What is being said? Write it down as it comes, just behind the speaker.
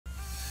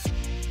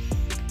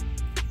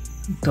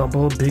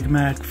double Big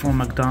Mac from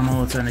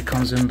McDonald's, and it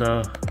comes in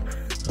the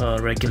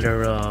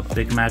regular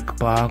Big Mac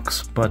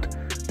box, but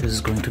this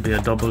is going to be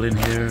a double in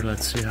here.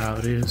 Let's see how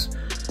it is.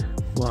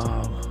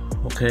 Wow.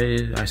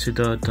 Okay, I see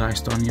the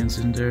diced onions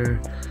in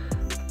there,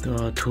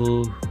 the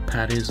 2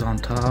 patties on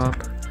top.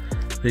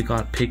 We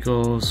got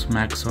pickles,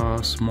 mac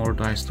sauce, more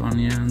diced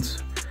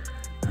onions,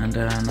 and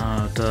then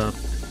the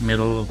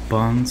middle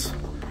buns,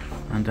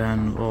 and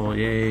then, oh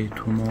yay,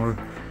 2 more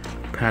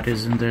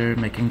patties in there,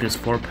 making this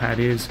 4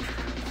 patties.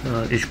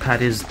 Each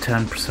patty is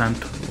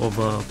 10% of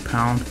a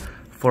pound.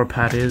 4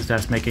 patties,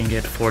 that's making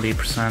it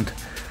 40%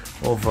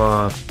 of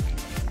a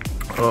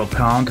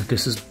pound.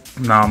 This is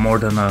now more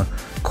than a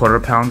quarter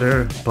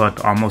pounder,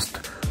 but almost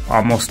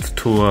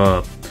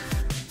to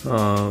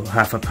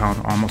half a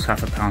pound, almost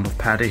half a pound of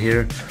patty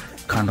here.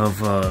 Kind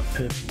of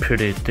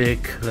pretty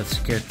thick. Let's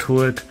get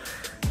to it.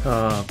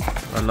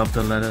 I love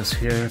the lettuce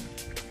here.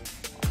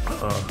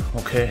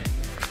 Okay,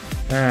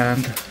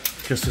 and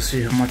just to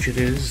see how much it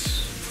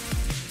is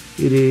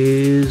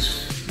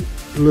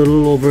a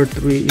little over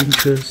 3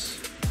 inches.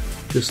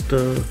 Just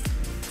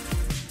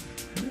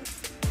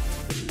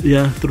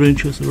yeah, 3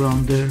 inches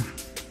around there.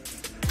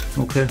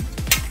 Okay,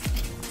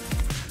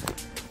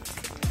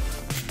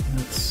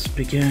 let's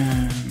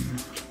begin.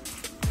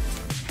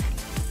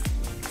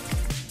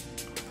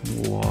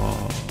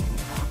 Wow.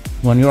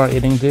 When you are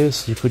eating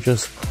this, you could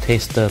just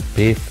taste the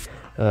beef,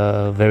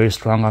 very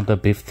strong on the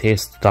beef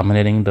taste,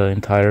 dominating the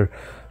entire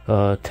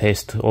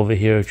taste over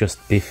here. Just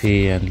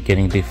beefy and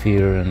getting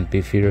beefier and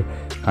beefier,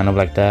 kind of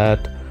like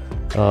that.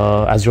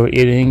 As you're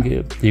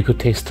eating, you could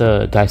taste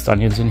the diced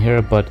onions in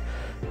here, but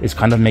it's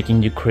kind of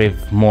making you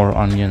crave more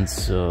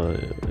onions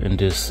in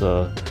this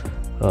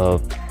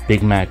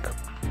Big Mac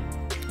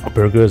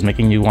burger. Is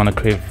making you want to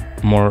crave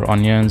more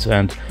onions,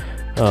 and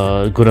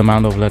good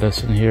amount of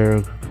lettuce in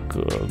here,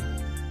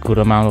 good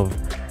amount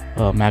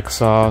of mac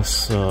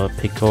sauce,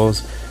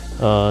 pickles.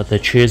 The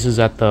cheese is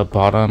at the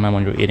bottom, and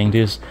when you're eating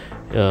this,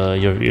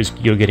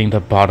 you're getting the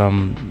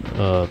bottom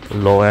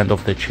low end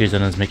of the cheese,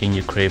 and it's making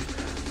you crave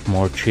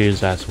more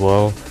cheese as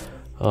well.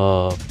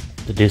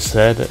 This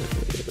said,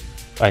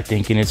 I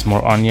think it needs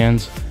more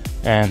onions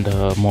and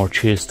more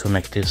cheese to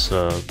make this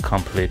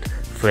complete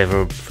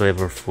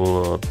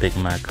flavorful Big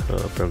Mac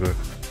burger.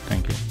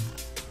 Thank you.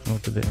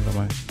 Have a good day.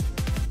 Bye bye.